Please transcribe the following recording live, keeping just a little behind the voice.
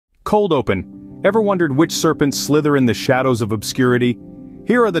Cold open. Ever wondered which serpents slither in the shadows of obscurity?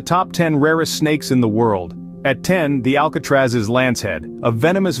 Here are the top 10 rarest snakes in the world. At 10, the Alcatraz's lancehead, a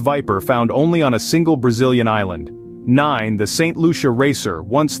venomous viper found only on a single Brazilian island. 9. The St. Lucia racer,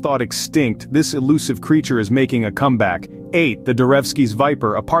 once thought extinct, this elusive creature is making a comeback. 8. The Darevsky's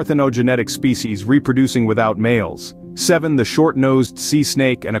viper, a parthenogenetic species reproducing without males. 7. The short-nosed sea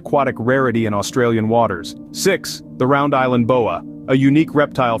snake, an aquatic rarity in Australian waters. 6. The Round Island boa, a unique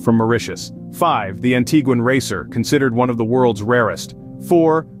reptile from Mauritius. 5. The Antiguan racer, considered one of the world's rarest.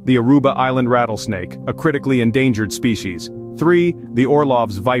 4. The Aruba island rattlesnake, a critically endangered species. 3. The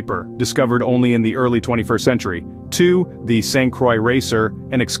Orlov's viper, discovered only in the early 21st century. 2. The St. Croix racer,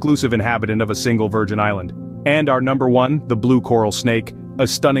 an exclusive inhabitant of a single Virgin Island. And our number 1, the blue coral snake, a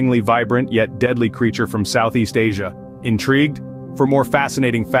stunningly vibrant yet deadly creature from Southeast Asia. Intrigued? For more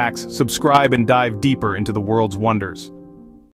fascinating facts, subscribe and dive deeper into the world's wonders.